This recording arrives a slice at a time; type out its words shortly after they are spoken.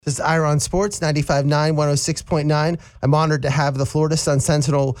This is Iron Sports, 95.9, 106.9. I'm honored to have the Florida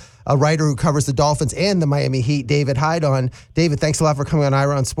Sun-Sentinel, a writer who covers the Dolphins and the Miami Heat, David Hyde, on. David, thanks a lot for coming on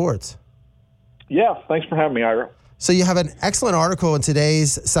Iron Sports. Yeah, thanks for having me, Ira. So you have an excellent article in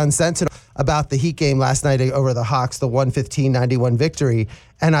today's Sun-Sentinel about the Heat game last night over the Hawks, the 115-91 victory.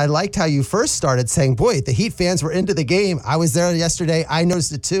 And I liked how you first started saying, boy, the Heat fans were into the game. I was there yesterday. I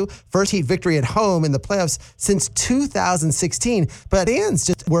noticed it too. First Heat victory at home in the playoffs since 2016. But fans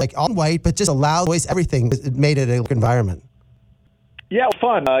just were like on white, but just a loud voice, everything. It made it an environment. Yeah, it was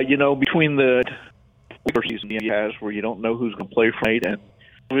fun. Between the season he has where you don't know who's going to play for night and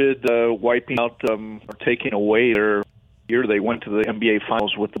with wiping out or taking away their year they went to the NBA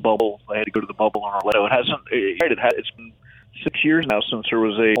Finals with the bubble. They had to go to the bubble in Orlando. It's been 6 years now since there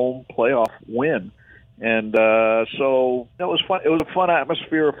was a home playoff win, and so that was fun. It was a fun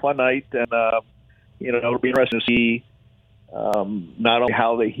atmosphere, a fun night, and it'll be interesting to see not only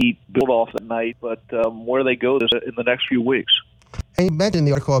how the Heat build off that night, but where they go in the next few weeks. And you mentioned in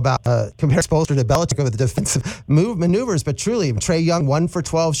the article about comparing Spoelstra to Belichick with the defensive maneuvers, but truly, Trae Young 1 for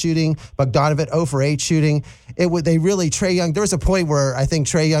 12 shooting, Bogdanovic 0 for 8 shooting. Trae Young, there was a point where I think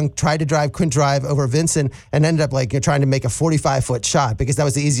Trae Young tried to drive, couldn't drive over Vincent, and ended up trying to make a 45-foot shot because that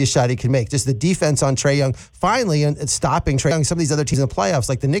was the easiest shot he could make. Just the defense on Trae Young finally and stopping Trae Young. Some of these other teams in the playoffs,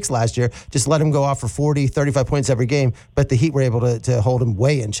 like the Knicks last year, just let him go off for 40, 35 points every game, but the Heat were able to hold him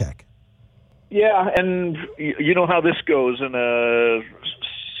way in check. Yeah, and you know how this goes in a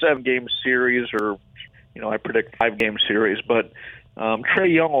 7-game series, or I predict 5-game series. But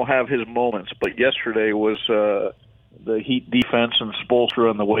Trae Young will have his moments. But yesterday was the Heat defense and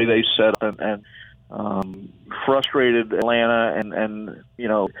Spoelstra and the way they set up and frustrated Atlanta. And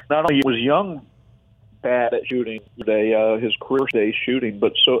not only was Young bad at shooting today, his career day shooting,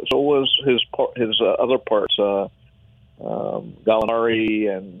 but so was his other parts, Gallinari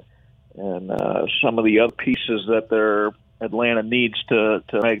and some of the other pieces that their Atlanta needs to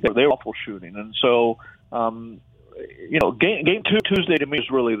make their awful shooting. And so, game 2 Tuesday to me is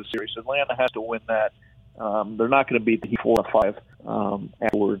really the series. Atlanta has to win that. They're not going to beat the Heat 4 or 5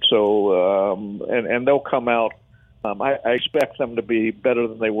 afterwards. So, and they'll come out. I expect them to be better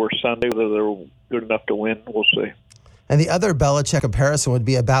than they were Sunday. Whether they're good enough to win, we'll see. And the other Belichick comparison would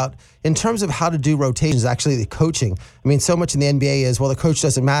be about, in terms of how to do rotations, actually the coaching. I mean, so much in the NBA is, well, the coach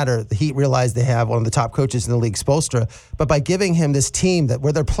doesn't matter. The Heat realize they have one of the top coaches in the league, Spoelstra. But by giving him this team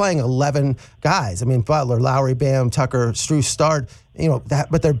where they're playing 11 guys, I mean, Butler, Lowry, Bam, Tucker, Strus start,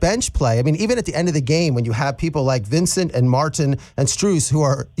 but their bench play, I mean, even at the end of the game, when you have people like Vincent and Martin and Strus, who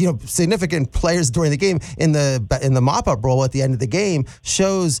are, significant players during the game in the mop-up role at the end of the game,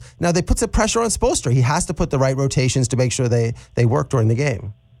 shows, now they put some pressure on Spoelstra. He has to put the right rotations to make sure they work during the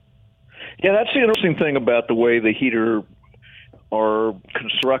game. Yeah, that's the interesting thing about the way the Heat are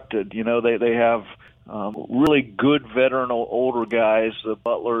constructed. They have really good veteran older guys, the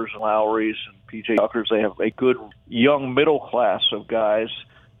Butlers and Lowrys and P.J. Tuckers. They have a good young middle class of guys,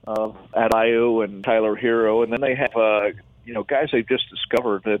 Adebayo and Tyler Hero, and then they have guys they've just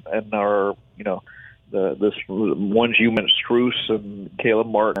discovered and are the ones you mentioned, Strus and Caleb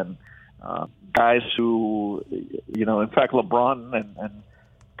Martin, guys who in fact LeBron and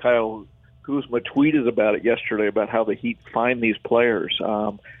Kyle Kuzma tweeted about it yesterday about how the Heat find these players.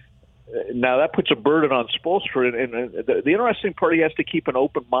 Now that puts a burden on Spoelstra, and the interesting part, he has to keep an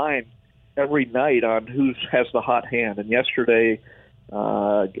open mind every night on who has the hot hand. And yesterday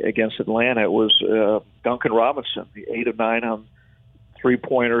against Atlanta, it was Duncan Robinson, the 8 of 9 on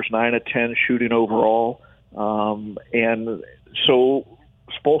 3-pointers, 9 of 10 shooting overall, and so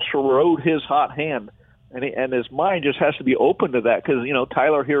Spoelstra rode his hot hand, and his mind just has to be open to that because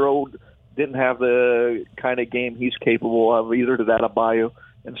Tyler Hero didn't have the kind of game he's capable of, either did Adebayo.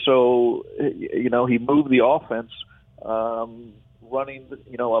 And so, he moved the offense, running,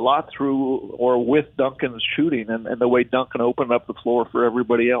 a lot through or with Duncan's shooting and the way Duncan opened up the floor for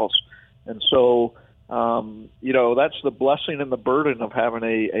everybody else. And so, that's the blessing and the burden of having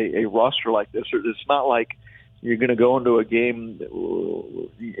a roster like this. It's not like you're going to go into a game,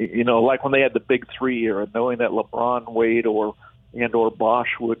 like when they had the big 3 era, knowing that LeBron, Wade, or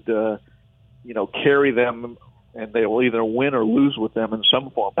Bosh would, carry them, and they will either win or lose with them in some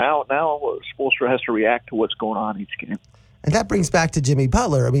form. Now Spoelstra has to react to what's going on each game. And that brings back to Jimmy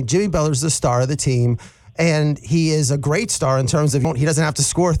Butler. I mean, Jimmy Butler's the star of the team. And he is a great star in terms of he doesn't have to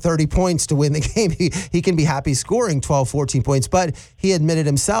score 30 points to win the game. He can be happy scoring 12, 14 points. But he admitted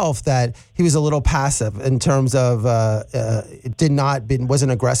himself that he was a little passive in terms of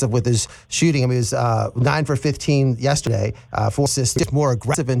wasn't aggressive with his shooting. I mean, he was 9 for 15 yesterday, 4 assists, just more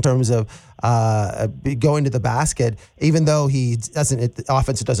aggressive in terms of going to the basket, even though the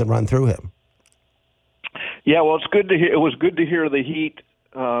offense doesn't run through him. Yeah, well, it's good to hear. It was good to hear the Heat.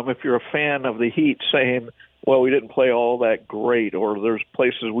 If you're a fan of the Heat, saying, "Well, we didn't play all that great," or "There's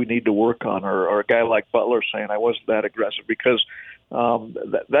places we need to work on," or a guy like Butler saying, "I wasn't that aggressive," because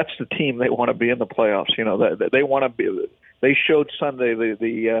that's the team they want to be in the playoffs. You know, they want to be. They showed Sunday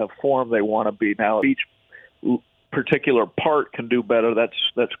the form they want to be. Now, each particular part can do better.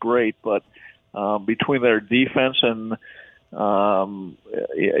 That's great, but between their defense and you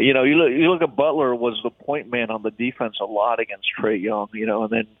look at Butler was the point man on the defense a lot against Trae Young, and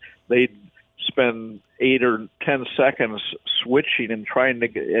then they'd spend 8 or 10 seconds switching and trying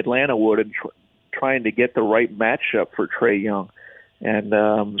to Atlanta would and trying to get the right matchup for Trae Young, and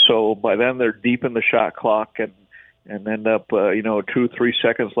so by then they're deep in the shot clock and end up 2-3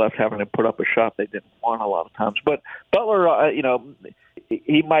 seconds left having to put up a shot they didn't want a lot of times. But Butler,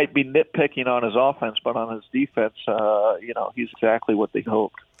 he might be nitpicking on his offense, but on his defense, he's exactly what they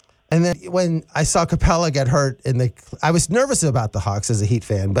hoped. And then when I saw Capella get hurt I was nervous about the Hawks as a Heat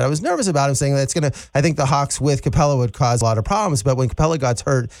fan, but I was nervous about him saying that I think the Hawks with Capella would cause a lot of problems. But when Capella got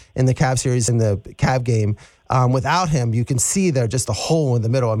hurt in the Cavs series, in the Cav game, without him, you can see there just a hole in the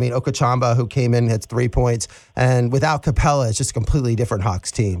middle. I mean, Okechamba, who came in, hits 3 points, and without Capella, it's just a completely different Hawks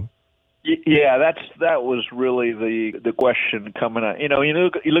team. Yeah, that was really the question coming out. You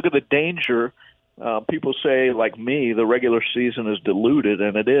look at the danger. People say, like me, the regular season is diluted,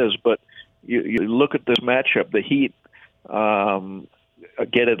 and it is. But you look at this matchup, the Heat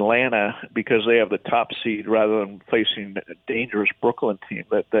get Atlanta because they have the top seed rather than facing a dangerous Brooklyn team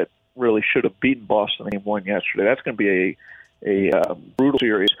that really should have beaten Boston Game 1 yesterday. That's going to be a brutal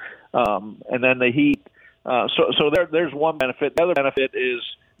series. And then the Heat. So there's one benefit. The other benefit is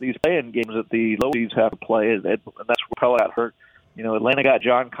these play-in games that the low seeds have to play, and that's where Capella got hurt. Atlanta got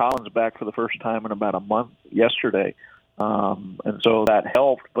John Collins back for the first time in about a month yesterday, and so that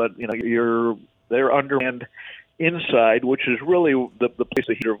helped. But they're undermanned inside, which is really the place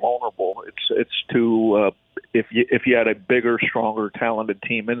the Heat are vulnerable. It's to if you had a bigger, stronger, talented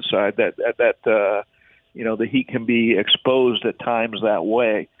team inside that the Heat can be exposed at times that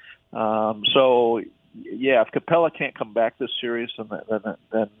way. So. Yeah, if Capella can't come back this series, then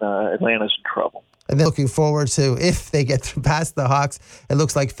Atlanta's in trouble. And then looking forward to, if they get past the Hawks, it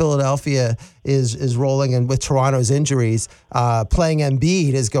looks like Philadelphia is rolling, and with Toronto's injuries, playing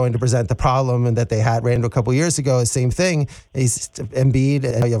Embiid is going to present the problem and that they ran into a couple years ago. Same thing. He's Embiid,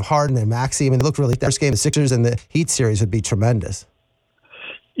 and you have Harden and Maxey. I mean, they look really. First game, the Sixers and the Heat series would be tremendous.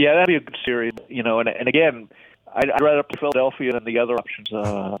 Yeah, that'd be a good series. And again, I'd rather play Philadelphia than the other options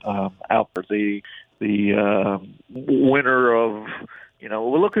out there. The winner of,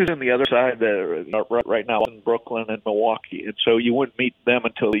 look who's in the other side there right now in Brooklyn and Milwaukee. And so you wouldn't meet them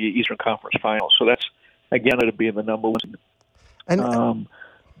until the Eastern Conference Finals. So that's, again, it'd be in the number one. And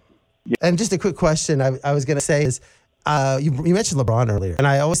just a quick question I was going to say is, you mentioned LeBron earlier, and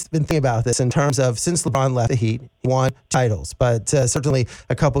I always been thinking about this in terms of since LeBron left the Heat, he won titles, but certainly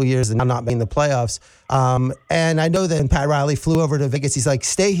a couple of years and now not making the playoffs. And I know that when Pat Riley flew over to Vegas, he's like,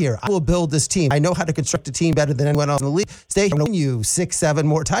 "Stay here. I will build this team. I know how to construct a team better than anyone else in the league. Stay here. I'll win you 6, 7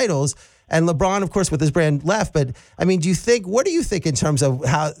 more titles." And LeBron, of course, with his brand left. But I mean, what do you think in terms of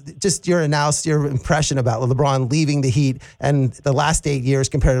how, just your analysis, your impression about LeBron leaving the Heat and the last 8 years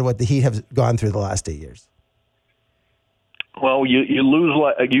compared to what the Heat have gone through the last 8 years? Well, you lose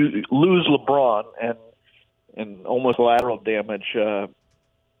LeBron and almost lateral damage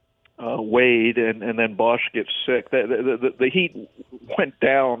Wade, and then Bosh gets sick. The Heat went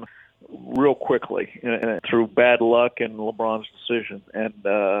down real quickly through bad luck and LeBron's decision.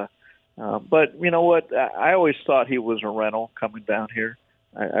 But you know what? I always thought he was a rental coming down here.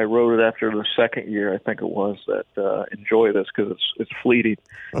 I wrote it after the second year, I think it was, that enjoy this because it's fleeting,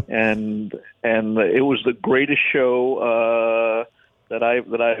 and it was the greatest show that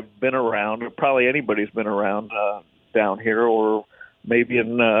I've been around. Probably anybody's been around down here, or maybe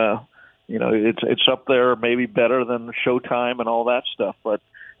in it's up there, maybe better than Showtime and all that stuff. But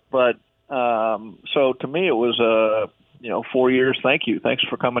so to me, it was 4 years. Thanks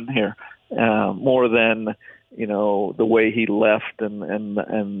for coming here. More than the way he left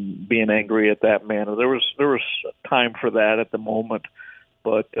and being angry at that manner. There was time for that at the moment,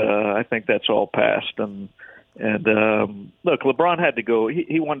 but I think that's all past. And Look, LeBron had to go.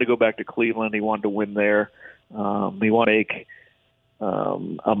 He wanted to go back to Cleveland. He wanted to win there. He wanted to make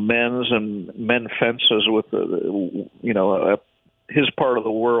amends and mend fences with his part of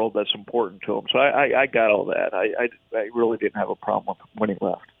the world that's important to him. So I got all that. I really didn't have a problem with him when he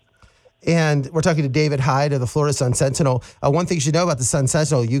left. And we're talking to David Hyde of the Florida Sun-Sentinel. One thing you should know about the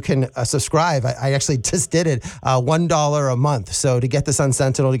Sun-Sentinel, you can subscribe. I actually just did it, $1 a month. So to get the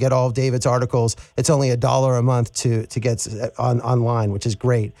Sun-Sentinel, to get all of David's articles, it's only $1 a month to get online, which is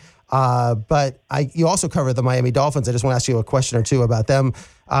great. But you also cover the Miami Dolphins. I just want to ask you a question or two about them.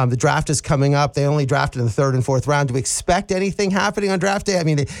 The draft is coming up. They only drafted in the 3rd and 4th round. Do we expect anything happening on draft day? I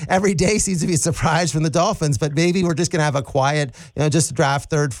mean, every day seems to be a surprise from the Dolphins, but maybe we're just going to have a quiet, just draft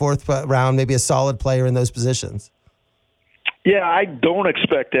 3rd, 4th round, maybe a solid player in those positions. Yeah, I don't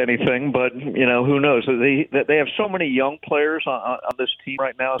expect anything, but who knows? They have so many young players on this team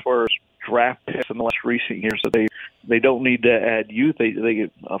right now as far as draft picks in the last recent years that they don't need to add youth. They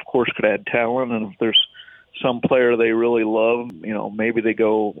of course could add talent, and if there's some player they really love, maybe they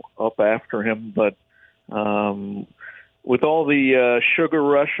go up after him. But with all the sugar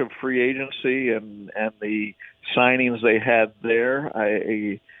rush of free agency and the signings they had there,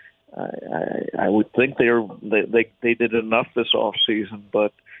 I would think they did enough this offseason,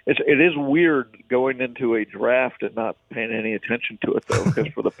 but it is weird going into a draft and not paying any attention to it, though, because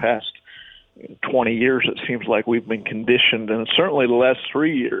for the past 20 years it seems like we've been conditioned, and certainly the last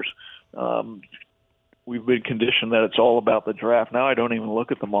 3 years we've been conditioned that it's all about the draft. Now I don't even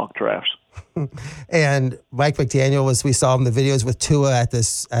look at the mock drafts. And Mike McDaniel, we saw him in the videos with Tua at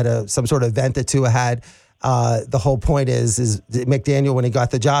some sort of event that Tua had. The whole point is McDaniel, when he got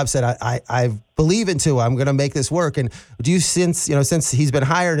the job, said, I believe in Tua. I'm going to make this work. And do you sense, since he's been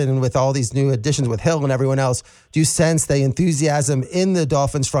hired and with all these new additions with Hill and everyone else, do you sense the enthusiasm in the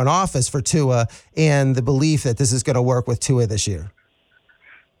Dolphins front office for Tua and the belief that this is going to work with Tua this year?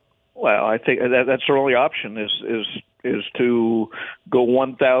 Well, I think that's their only option is to go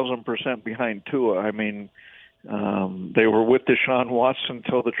 1,000% behind Tua. I mean, they were with Deshaun Watson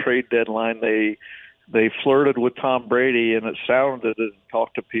until the trade deadline. They flirted with Tom Brady, and it sounded and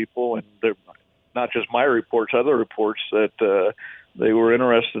talked to people, and they're not just my reports, other reports, that they were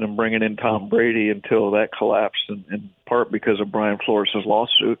interested in bringing in Tom Brady until that collapsed, in part because of Brian Flores'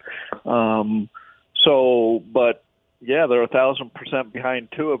 lawsuit. But yeah, they're 1,000%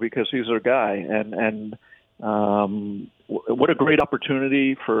 behind Tua because he's their guy, and what a great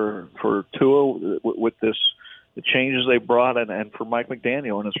opportunity for Tua with this. The changes they brought, and for Mike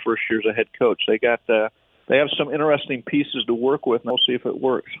McDaniel in his first year as a head coach. They have some interesting pieces to work with, and we'll see if it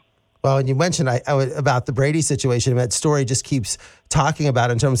works. Well, and you mentioned about the Brady situation. That story just keeps talking about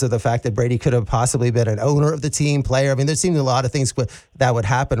in terms of the fact that Brady could have possibly been an owner of the team, player. I mean, there seemed a lot of things that would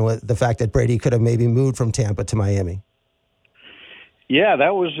happen with the fact that Brady could have maybe moved from Tampa to Miami. Yeah,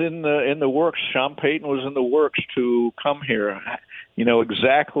 that was in the works. Sean Payton was in the works to come here.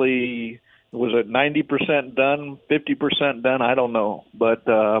 Exactly. Was it 90% done, 50% done? I don't know. But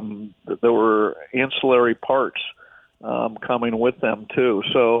there were ancillary parts coming with them, too.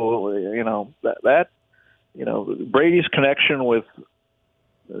 So, Brady's connection with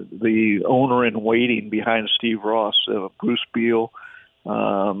the owner in waiting behind Steve Ross, Bruce Beal,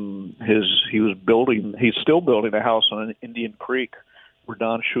 he's still building a house on Indian Creek where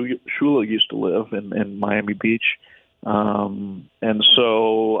Don Shula used to live in Miami Beach. And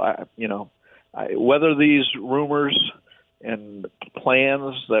so, whether these rumors and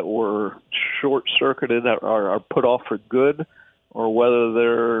plans that were short-circuited are put off for good, or whether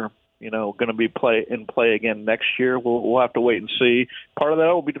they're going to be in play again next year, we'll have to wait and see. Part of that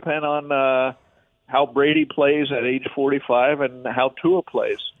will be depend on how Brady plays at age 45 and how Tua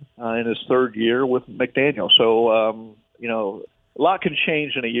plays in his 3rd year with McDaniel. So a lot can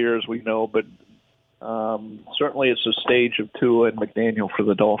change in a year, as we know, but certainly it's a stage of Tua and McDaniel for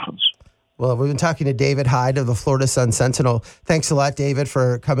the Dolphins. Well, we've been talking to David Hyde of the Florida Sun-Sentinel. Thanks a lot, David,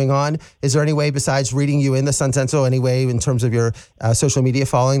 for coming on. Is there any way besides reading you in the Sun-Sentinel, any way in terms of your social media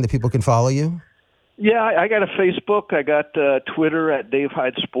following that people can follow you? Yeah, I got a Facebook. I got Twitter at Dave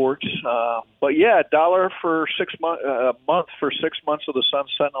Hyde Sports. But yeah, $1 for 6 months, a month for 6 months of the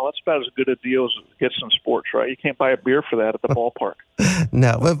Sun-Sentinel. That's about as good a deal as get some sports, right? You can't buy a beer for that at the ballpark.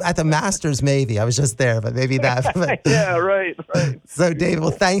 No, well, at the Masters maybe. I was just there, but maybe that. Yeah, right. So, Dave, well,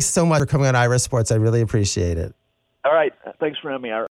 thanks so much for coming on Ira Sports. I really appreciate it. All right, thanks for having me, Ira.